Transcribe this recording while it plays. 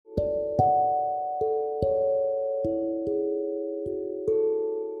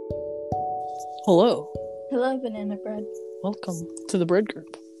Hello. Hello, Banana Bread. Welcome to the Bread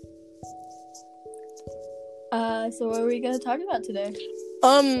Group. So what are we gonna talk about today?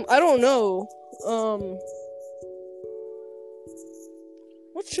 I don't know.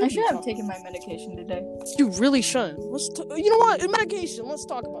 What should I we should have talk? taken my medication today. You really shouldn't. You know what? Medication. Let's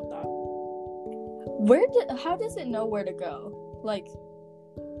talk about that. How does it know where to go? Like,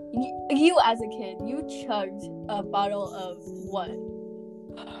 you as a kid, you chugged a bottle of what?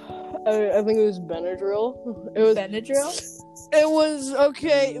 I think it was Benadryl. It was Benadryl? It was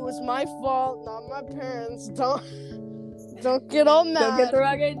okay. It was my fault, not my parents. Don't get all mad. Don't get the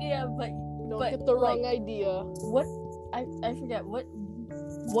wrong idea, Don't get the wrong idea. What? I forget what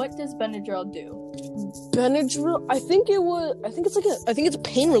does Benadryl do? Benadryl. I think it's a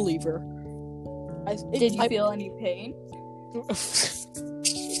pain reliever. Did you feel any pain?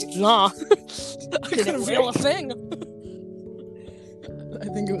 Nah. I Did couldn't it feel a work? thing. I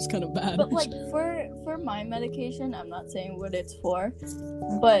think it was kind of bad. But like for my medication, I'm not saying what it's for,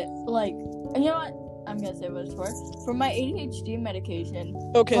 but like, you know what? I'm gonna say what it's for. For my ADHD medication.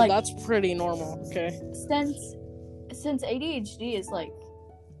 Okay, like, that's pretty normal. Okay. Since ADHD is like,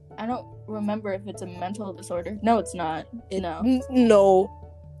 I don't remember if it's a mental disorder. No, it's not. No. No.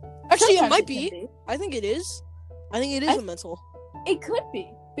 Actually, Sometimes it might can be. I think it is. I think it is a mental. It could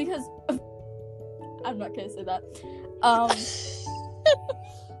be because I'm not gonna say that.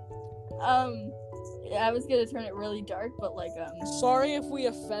 I was gonna turn it really dark, but like, Sorry if we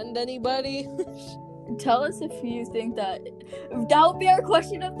offend anybody. tell us if you think that would be our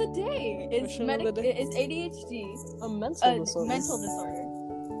question of the day. Is ADHD a mental disorder? Mental disorder.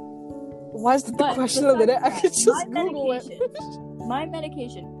 Why is that the question of the day? I could just Google it. My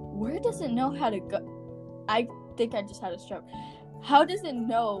medication. Where does it know how to go? I think I just had a stroke. How does it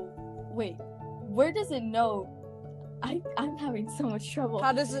know? Wait, where does it know? I'm having so much trouble.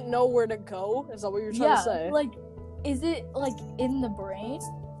 How does it know where to go? Is that what you're trying to say? Like, is it like in the brain?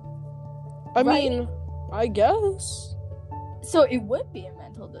 I mean, I guess. So it would be a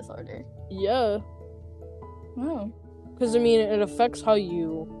mental disorder. Yeah. Oh. Because I mean, it affects how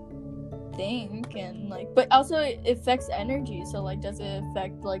you think and like, but also it affects energy. So like, does it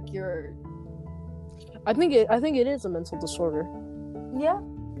affect like your? I think it is a mental disorder. Yeah.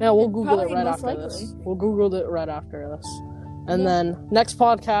 Yeah, we'll Google it Probably right most after likely. this. We'll Google it right after this, and then next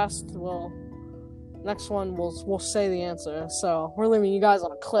podcast, next one we'll say the answer. So we're leaving you guys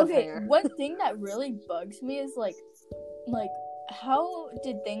on a cliffhanger. Okay, one thing that really bugs me is like, how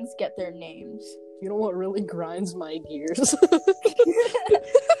did things get their names? You know what really grinds my gears?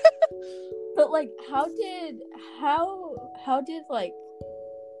 But like, how did like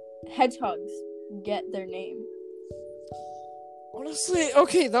hedgehogs get their name? Honestly,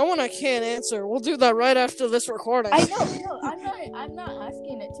 okay, that one I can't answer. We'll do that right after this recording. I know, I'm not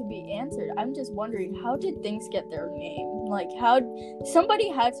asking it to be answered. I'm just wondering, how did things get their name? Like, how somebody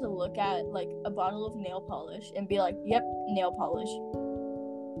had to look at like a bottle of nail polish and be like, "Yep, nail polish.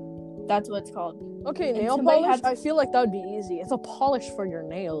 That's what it's called." Okay, and nail polish. I feel like that would be easy. It's a polish for your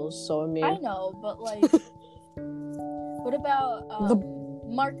nails, so I mean. I know, but like, what about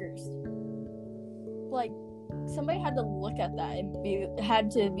markers? Like, somebody had to look at that and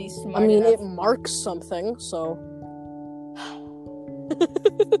had to be smart. I mean, enough. it marks something, so.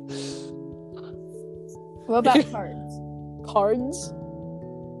 What about cards? Cards?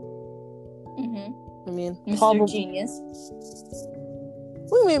 Mm-hmm. I mean, Mr. Genius.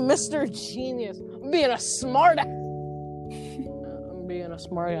 What do you mean, Mr. Genius? I'm being a smart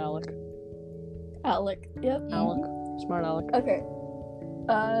aleck. Alec. Yep. Alec. Smart Alec. Okay.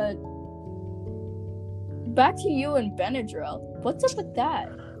 Back to you and Benadryl. What's up with that?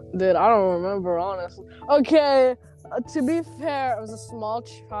 Dude, I don't remember, honestly. Okay, to be fair, I was a small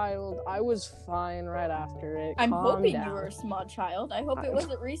child. I was fine right after it. I'm hoping down. you were a small child. I hope it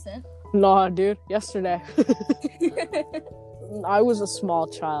wasn't recent. Nah, dude. Yesterday. I was a small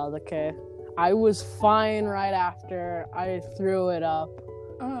child, okay? I was fine right after I threw it up.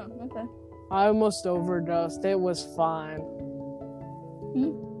 Oh, okay. I almost overdosed. It was fine.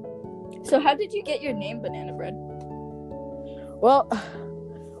 So how did you get your name, Banana Bread? Well,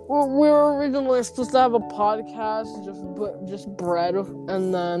 we were originally supposed to have a podcast, just bread,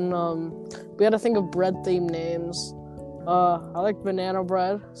 and then we had to think of bread-themed names. I like Banana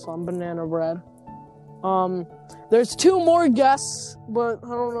Bread, so I'm Banana Bread. There's 2 more guests, but I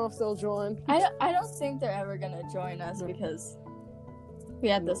don't know if they'll join. I don't think they're ever gonna join us because we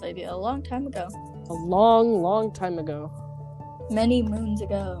had this idea a long time ago. A long, long time ago. Many moons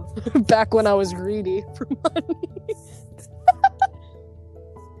ago. Back when I was greedy for money.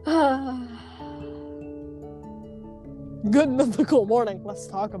 Good mythical morning. Let's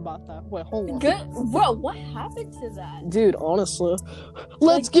talk about that. Wait, hold on. Good. Bro, what happened to that? Dude, honestly.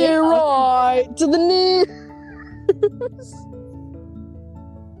 Let's Like, get they right to the news.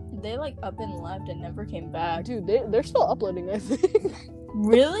 They like up and left and never came back. Dude, they're still uploading, I think.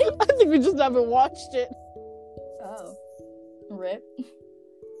 Really? I think we just haven't watched it. Oh. Rip.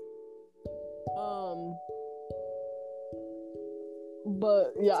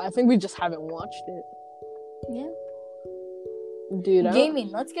 But yeah, I think we just haven't watched it. Yeah. Dude,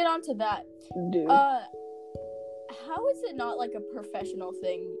 Gaming, let's get on to that. Dude. How is it not like a professional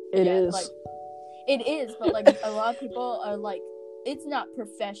thing? It yet? is. Like, it is, but like a lot of people are like, it's not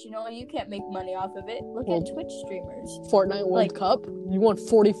professional. You can't make money off of it. Look at Twitch streamers. Fortnite World Cup. He won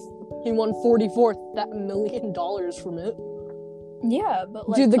 $44 million from it. Yeah, but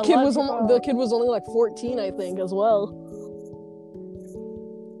like, dude, the kid was only like 14, I think, as well.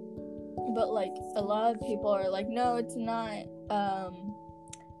 But like a lot of people are like, no, it's not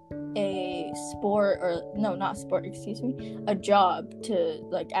a sport, or no, not sport, excuse me, a job to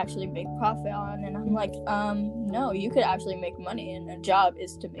like actually make profit on. And I'm like, no, you could actually make money, and a job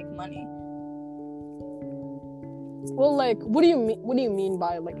is to make money. Well, like, what do you mean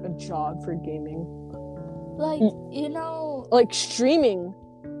by like a job for gaming? Like, you know, like streaming.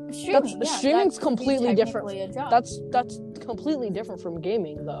 Streaming's completely different. A job. That's completely different from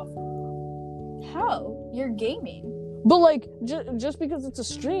gaming, though. How? You're gaming. But like, just because it's a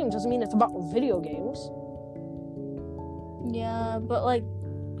stream doesn't mean it's about video games. Yeah, but like,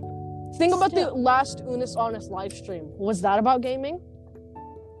 think about the last Unis Honest live stream. Was that about gaming?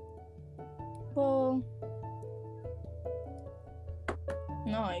 Well,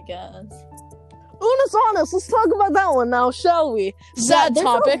 no, I guess. Unis Honest, let's talk about that one now, shall we? Sad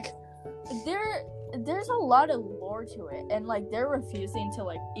topic. There's a lot of lore to it, and like they're refusing to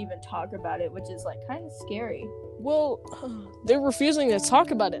like even talk about it, which is like kind of scary. Well, they're refusing to talk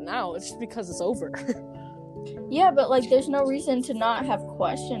about it now. It's just because it's over. Yeah, but like there's no reason to not have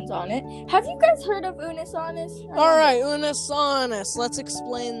questions on it. Have you guys heard of Unis Honest? Alright, Unis Honest. Let's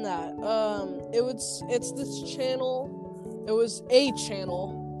explain that. It's this channel. It was a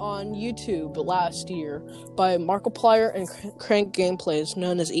channel on YouTube last year by Markiplier and Crank Gameplays,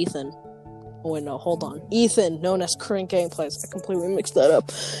 known as Ethan. Oh wait, no, hold on. Ethan, known as Crank Gameplays. I completely mixed that up.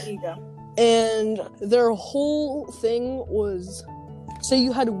 There you go. And their whole thing was, say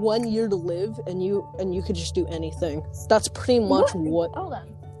you had 1 year to live, and you could just do anything. That's pretty much what. Hold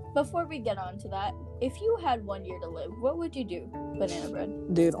on. Before we get on to that, if you had 1 year to live, what would you do, Banana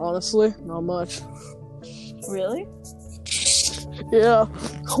Bread? Dude, honestly, not much. Really? Yeah.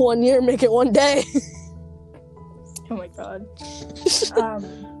 1 year, make it 1 day. Oh my god.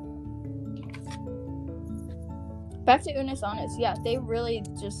 Back to Unis Honest. Yeah, they really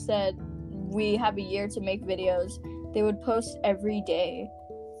just said, we have a year to make videos. They would post every day.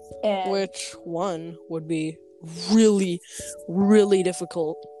 And which one would be really, really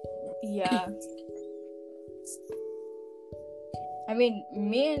difficult. Yeah. I mean,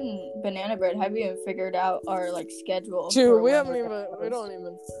 me and Banana Bread haven't even figured out our like schedule. Dude, we don't even.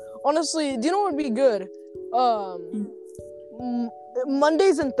 Honestly, do you know what would be good?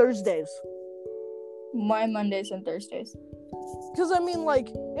 Mondays and Thursdays. My Mondays and Thursdays. Because I mean, like,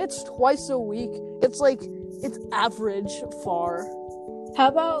 it's twice a week. It's like, it's average far. How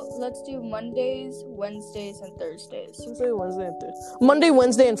about let's do Mondays, Wednesdays, and Thursdays? Wednesday, and Thursday. Monday,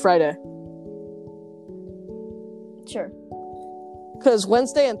 Wednesday, and Friday. Sure. Because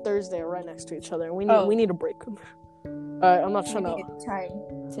Wednesday and Thursday are right next to each other, and we need a break. Alright, I'm not trying to. Time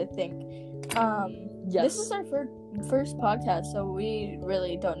to think. Yes. This is our first podcast, so we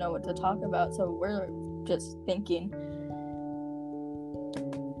really don't know what to talk about. So we're just thinking.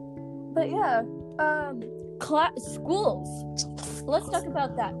 But yeah, schools. Let's talk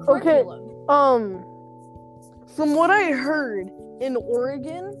about that. Curriculum. Okay. From what I heard, in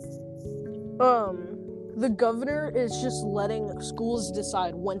Oregon, the governor is just letting schools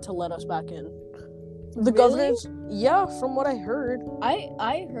decide when to let us back in. The governor's, yeah, from what I heard.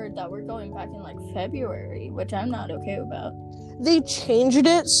 I heard that we're going back in like February, which I'm not okay about. They changed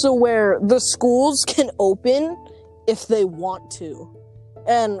it so where the schools can open if they want to.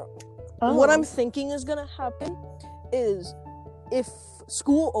 And what I'm thinking is gonna happen is if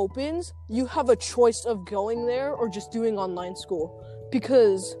school opens, you have a choice of going there or just doing online school.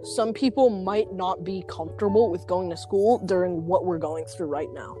 Because some people might not be comfortable with going to school during what we're going through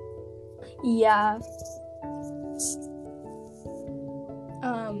right now. Yeah.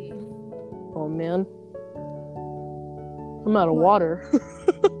 Oh man. I'm out of water.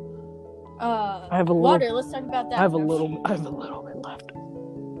 I have a water. Let's talk about that. I have a little bit left.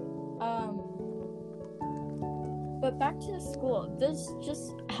 But but back to school.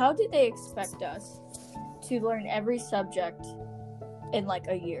 How do they expect us to learn every subject in like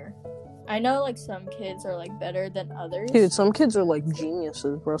a year? I know like some kids are like better than others. Dude, some kids are like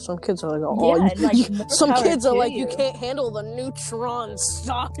geniuses, bro. Some kids are like, some kids are like, you can't handle the neutron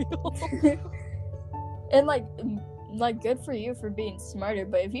style. And like good for you for being smarter,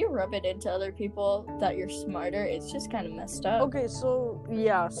 but if you rub it into other people that you're smarter, it's just kind of messed up. Okay, so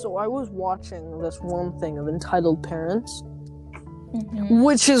I was watching this one thing of entitled parents,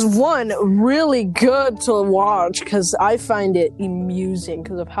 which is one really good to watch because I find it amusing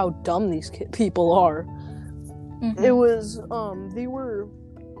because of how dumb these people are. It was they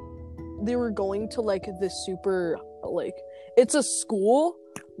were going to like this super like it's a school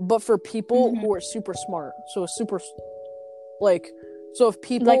but for people who are super smart. So if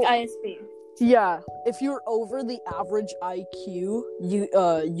people like ISB. Yeah, if you're over the average IQ, you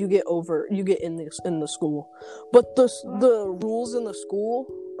get in the school. But the rules in the school,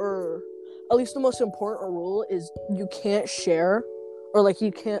 or at least the most important rule, is you can't share or like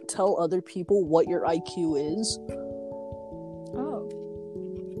you can't tell other people what your IQ is. Oh.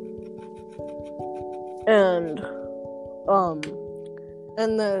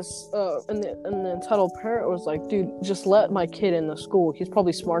 And this and the entitled parent was like, dude, just let my kid in the school. He's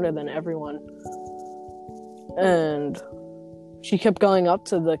probably smarter than everyone. And she kept going up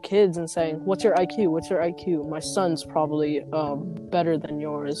to the kids and saying, what's your IQ? What's your IQ? My son's probably better than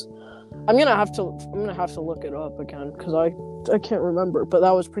yours. I'm gonna have to look it up again because I can't remember, but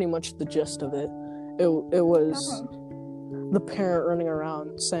that was pretty much the gist of it. It was the parent running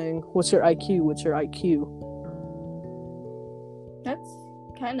around saying, what's your IQ? What's your IQ? That's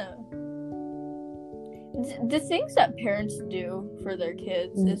kind of the things that parents do for their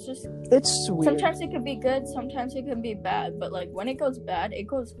kids. It's weird. Sometimes it can be good, sometimes it can be bad, but like when it goes bad, it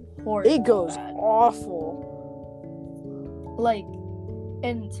goes horrible. It goes bad. Awful. Like,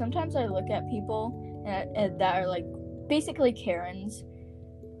 and sometimes I look at people and that are like basically Karens.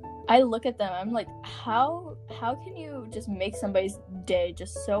 I look at them, I'm like, how can you just make somebody's day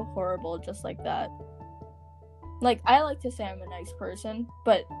just so horrible just like that? Like, I like to say I'm a nice person,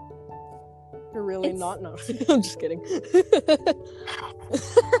 but you're really not. No, I'm just kidding.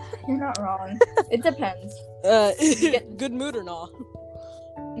 You're not wrong. It depends. Good mood or not?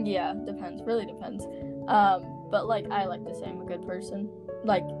 Yeah, depends. Really depends. But like, I like to say I'm a good person.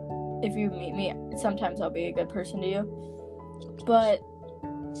 Like, if you meet me, sometimes I'll be a good person to you. But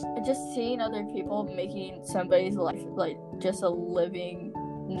just seeing other people making somebody's life like just a living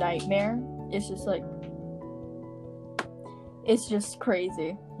nightmare, it's just like. It's just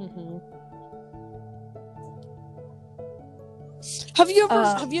crazy. Have you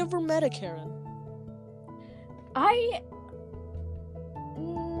ever met a Karen?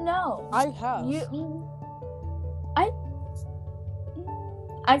 No. I have.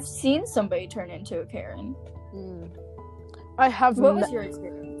 I've seen somebody turn into a Karen. I have. What was your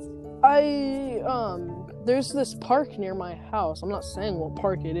experience? There's this park near my house. I'm not saying what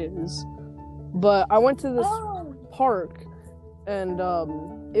park it is, but I went to this park. And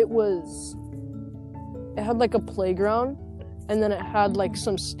it had like a playground, and then it had like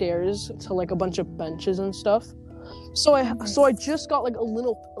some stairs to like a bunch of benches and stuff. So I just got like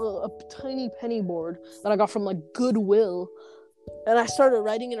a tiny penny board that I got from like Goodwill, and I started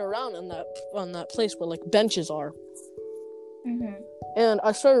riding it around on that place where like benches are. And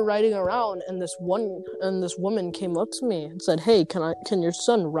I started riding around, and this woman came up to me and said, "Hey, can your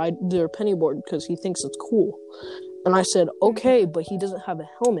son ride their penny board because he thinks it's cool?" And I said, okay, but he doesn't have a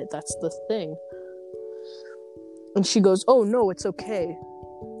helmet. That's the thing. And she goes, oh, no, it's okay.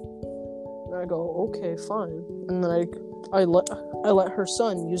 And I go, okay, fine. And then I let her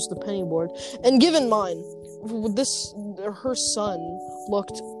son use the penny board. And give in mind, her son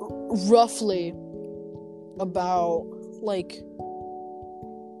looked roughly about, like,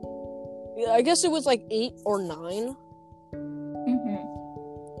 I guess it was like 8 or 9.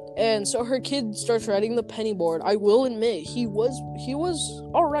 And so her kid starts riding the penny board. I will admit, he was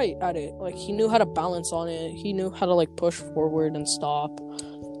all right at it. Like, he knew how to balance on it. He knew how to like push forward and stop.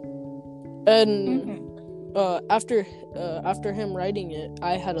 And after him riding it,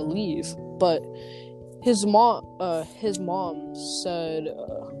 I had to leave. But his mom said,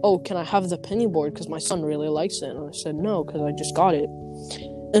 "Oh, can I have the penny board? Because my son really likes it." And I said, "No, because I just got it."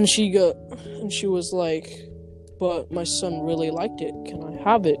 And she was like, "But my son really liked it. Can I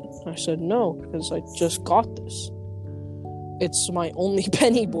have it?" I said, "No, because I just got this. It's my only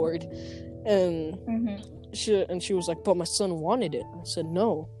penny board." And she was like, "But my son wanted it." I said,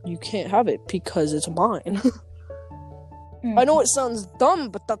 "No, you can't have it because it's mine." I know it sounds dumb,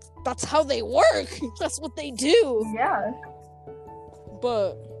 but that's how they work. That's what they do. Yeah.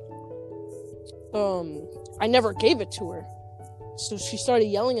 But I never gave it to her, so she started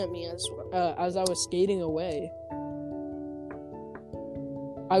yelling at me as I was skating away.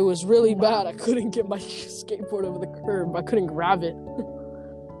 I was really bad. I couldn't get my skateboard over the curb. I couldn't grab it.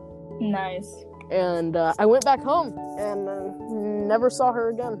 Nice. And I went back home and never saw her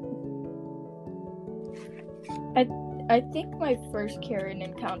again. I think my first Karen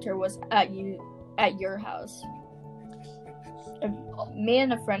encounter was at your house. Me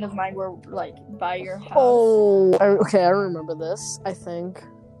and a friend of mine were like by your house. Oh, okay, I remember this, I think.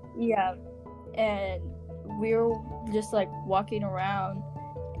 Yeah, and we were just like walking around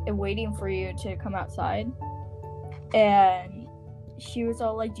and waiting for you to come outside, and she was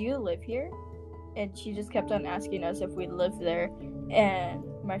all like, "Do you live here?" And she just kept on asking us if we lived there, and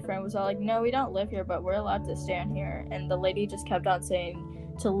my friend was all like, "No, we don't live here, but we're allowed to stand here." And the lady just kept on saying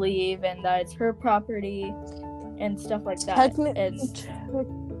to leave and that it's her property and stuff like that.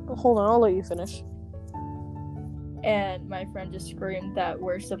 Hold on, I'll let you finish. And my friend just screamed that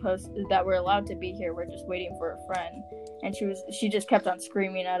we're allowed to be here. We're just waiting for a friend. And she just kept on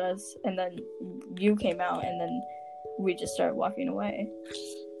screaming at us. And then you came out, and then we just started walking away.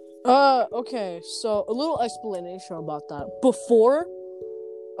 Okay. So a little explanation about that. Before,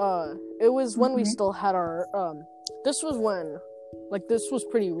 it was when we still had our This was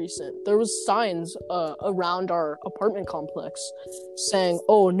pretty recent. There was signs around our apartment complex saying,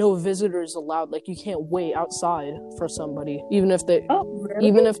 "Oh, no visitors allowed. Like, you can't wait outside for somebody, even if they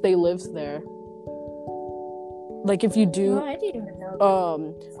lived there." Like, if you do, I didn't even know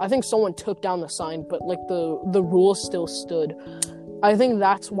that. I think someone took down the sign, but like the rule still stood. I think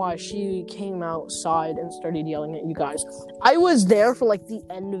that's why she came outside and started yelling at you guys. I was there for like the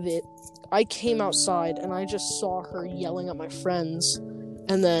end of it. I came outside and I just saw her yelling at my friends,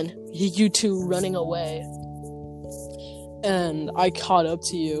 and then you two running away. And I caught up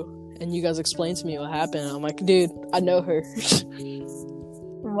to you, and you guys explained to me what happened. I'm like, dude, I know her.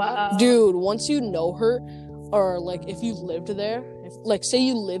 Wow. Dude, once you know her, or like if you lived there, like say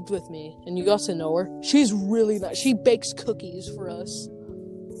you lived with me and you got to know her, she's really nice. She bakes cookies for us.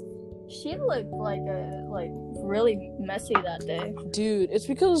 She looked like really messy that day. Dude, it's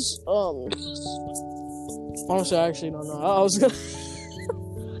because honestly, I actually don't know. I was gonna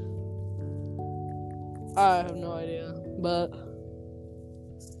I have no idea, but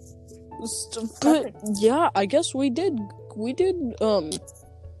yeah, I guess we did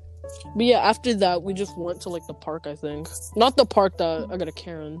but yeah, after that we just went to like the park, I think. Not the park that I got a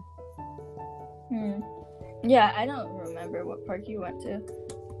Karen. Yeah, I don't remember what park you went to.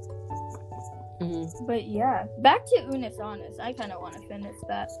 Mm-hmm. But yeah, back to Unis Honest. I kind of want to finish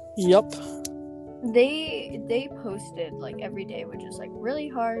that. Yep. They posted like every day, which is like really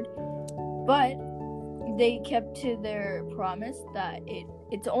hard, but they kept to their promise that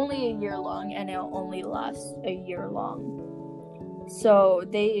it's only a year long and it'll only last a year long. So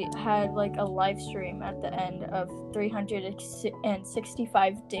they had like a live stream at the end of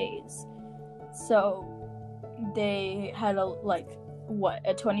 365 days. So they had a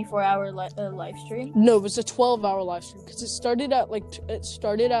 24-hour live stream? No, it was a 12-hour live stream because it started at I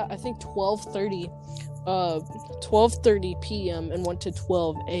think 12:30 p.m. and went to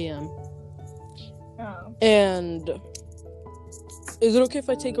 12 a.m. Oh. And is it okay if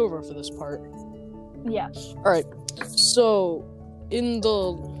I take over for this part? Yeah. All right. So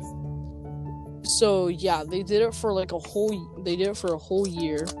yeah, they did it for a whole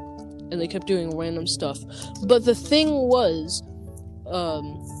year, and they kept doing random stuff. But the thing was,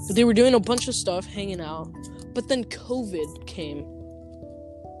 they were doing a bunch of stuff, hanging out, but then COVID came.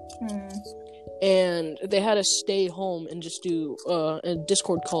 And they had to stay home and just do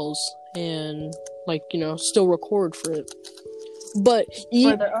Discord calls and still record for it. But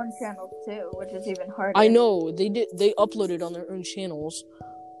for their own channels too, which is even harder. I know they uploaded on their own channels,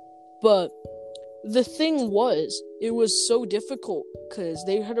 but the thing was, it was so difficult because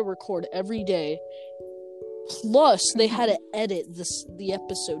they had to record every day. Plus, they had to edit the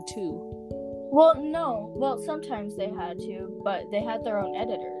episode too. Well, no. Well, sometimes they had to, but they had their own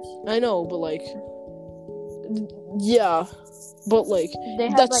editors. I know, but yeah, but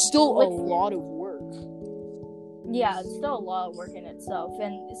that's still a lot of work. Yeah, it's still a lot of work in itself,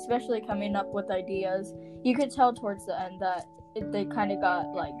 and especially coming up with ideas. You could tell towards the end that they kind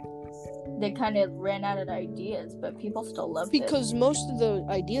of ran out of ideas, but people still loved it. Because most of the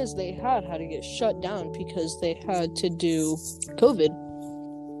ideas they had to get shut down because they had to do COVID.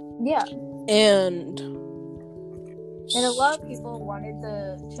 Yeah. And a lot of people wanted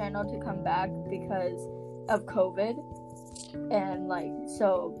the channel to come back because of COVID, And like,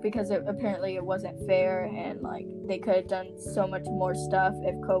 so because apparently it wasn't fair, and like they could have done so much more stuff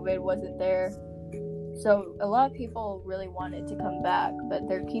if COVID wasn't there. So a lot of people really wanted to come back, but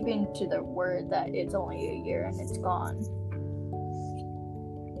they're keeping to their word that it's only a year and it's gone.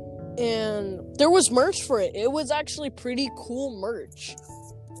 And there was merch for it. It was actually pretty cool merch.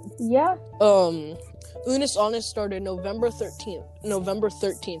 Yeah. Unus Annus started November 13th,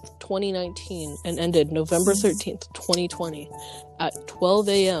 2019, and ended November 13th, 2020 at 12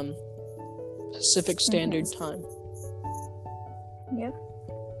 a.m. Pacific Standard Time. Yep.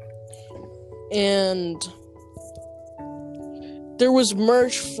 And there was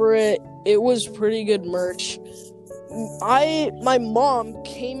merch for it. It was pretty good merch. My mom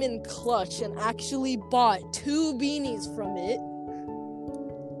came in clutch and actually bought 2 beanies from it.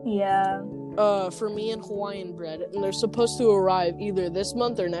 Yeah. For me and Hawaiian bread, and they're supposed to arrive either this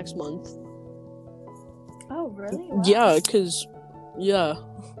month or next month. Oh, really? Wow. Yeah, cause, yeah.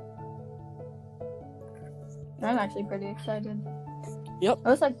 I'm actually pretty excited. Yep. It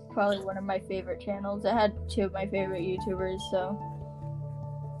was like probably one of my favorite channels. It had 2 of my favorite YouTubers, so.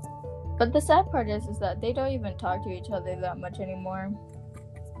 But the sad part is that they don't even talk to each other that much anymore.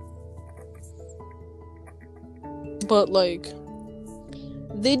 But like,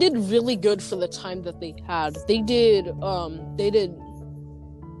 they did really good for the time that they had. They did, I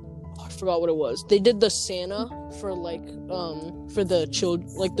forgot what it was. They did the Santa for like, for the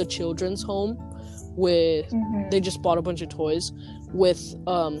children's home with, they just bought a bunch of toys with,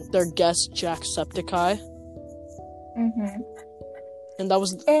 their guest Jacksepticeye. And that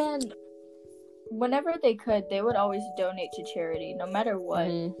was... And whenever they could, they would always donate to charity, no matter what.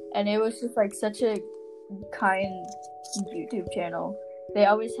 And it was just like such a kind YouTube channel. They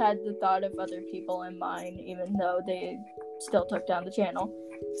always had the thought of other people in mind, even though they still took down the channel.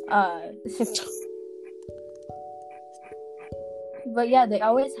 But yeah, they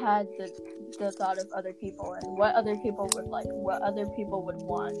always had the thought of other people and what other people would like, what other people would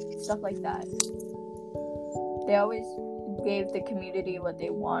want, stuff like that. They always gave the community what they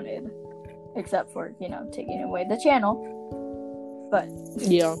wanted, except for, taking away the channel. But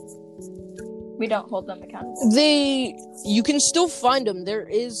yeah, we don't hold them accountable. You can still find them. There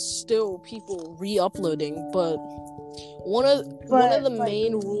is still people re-uploading, but one of the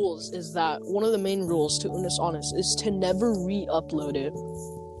main rules to Unus Annus is to never re-upload it.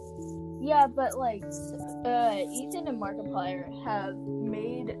 Yeah, but like Ethan and Markiplier have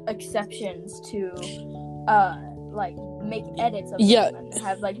made exceptions to like make edits of them and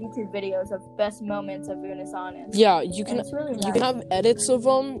have like YouTube videos of best moments of Unus Annus. Yeah, you can really nice. You can have edits of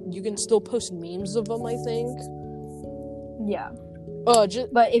them. You can still post memes of them, I think. Yeah. But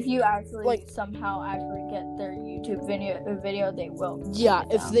if you actually somehow get their YouTube video, they will. Yeah,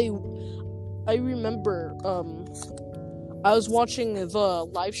 I remember I was watching the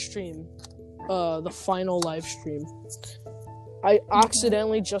live stream, the final live stream. I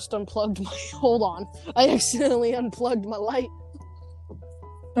accidentally just unplugged my... Hold on. I accidentally unplugged my light.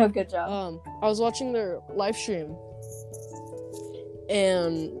 Oh, good job. I was watching their live stream,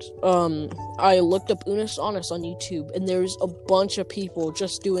 and I looked up Unus Annus on YouTube, and there's a bunch of people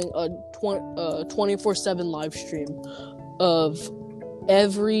just doing a 24/7 live stream of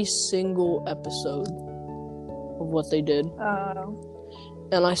every single episode of what they did.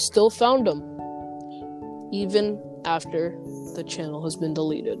 And I still found them, even after the channel has been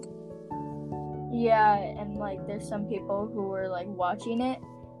deleted. Yeah, and like there's some people who were like watching it,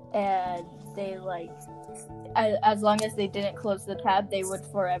 and they like, as long as they didn't close the tab, they would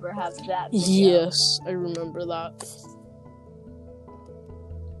forever have that video. Yes, I remember that.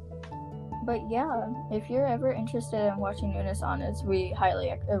 But yeah, if you're ever interested in watching Unus Annus, we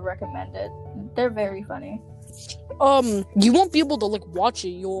highly recommend it. They're very funny. You won't be able to like watch it.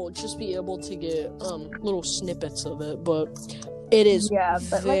 You'll just be able to get little snippets of it, but it is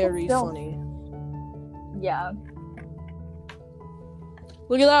very funny. Yeah.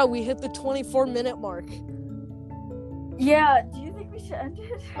 Look at that, we hit the 24-minute mark. Yeah, do you think we should end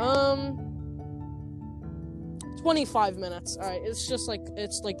it? 25 minutes. Alright, it's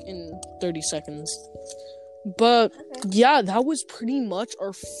like in 30 seconds. But yeah, that was pretty much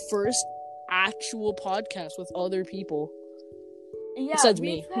our first actual podcast with other people. Yeah,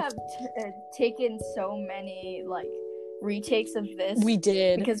 we have taken so many like retakes of this. We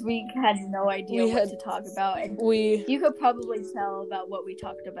did, because we had no idea what to talk about, and you could probably tell about what we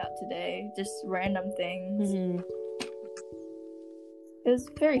talked about today, just random things. It was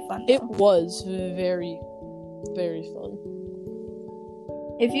very fun. It was very, very fun.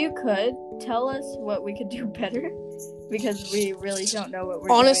 If you could tell us what we could do better, because we really don't know what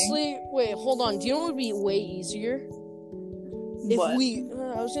we're Honestly, wait, hold on. Do you know what would be way easier? If What?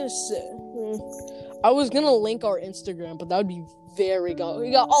 I was gonna say, I was gonna link our Instagram, but that would be very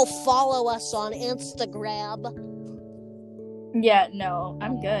follow us on Instagram. Yeah, no,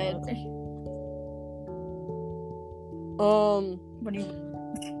 I'm good. What do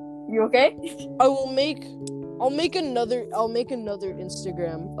you okay? I'll make another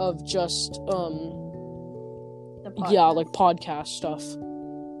Instagram of just like podcast stuff.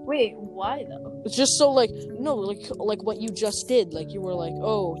 Wait, why though? It's just so like what you just did. Like you were like,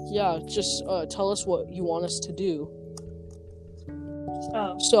 oh yeah, just tell us what you want us to do.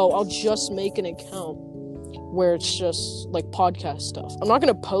 Oh. So I'll just make an account where it's just like podcast stuff. I'm not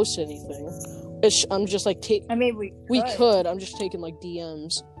gonna post anything. I'm just like we could. I'm just taking like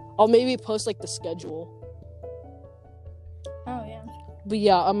DMs. I'll maybe post like the schedule. Oh yeah. But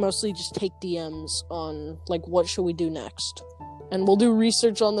yeah, I'll mostly just take DMs on like what should we do next. And we'll do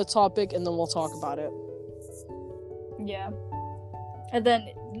research on the topic, and then we'll talk about it. Yeah. And then,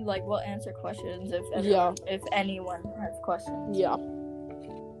 like, we'll answer questions if anyone has questions. Yeah.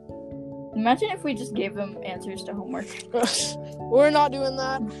 Imagine if we just gave them answers to homework. We're not doing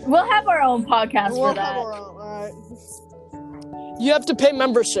that. We'll have our own podcast for that. Alright. You have to pay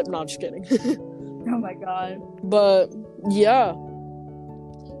membership. No, I'm just kidding. Oh my god. But, yeah.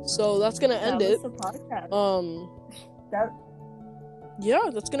 So, that's gonna end it. The podcast. Yeah,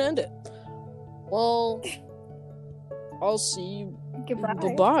 that's gonna end it. Well, I'll see you. Goodbye.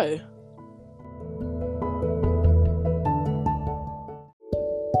 Bye-bye.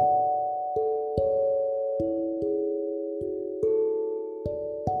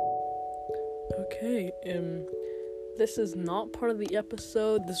 Okay, this is not part of the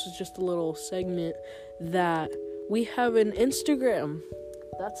episode. This is just a little segment that we have an Instagram.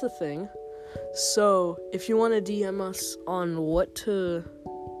 That's a thing. So, if you want to DM us on what to,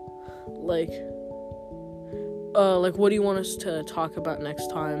 like, what do you want us to talk about next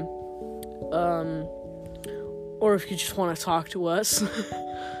time, or if you just want to talk to us,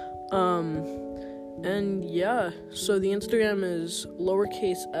 and yeah, so the Instagram is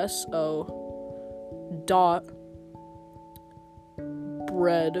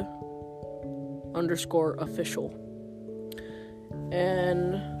 _so.bread_official,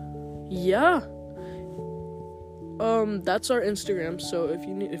 and yeah, that's our Instagram. So if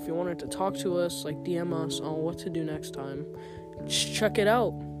you wanted to talk to us, like DM us on what to do next time, just check it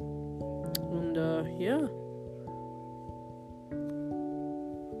out. And yeah.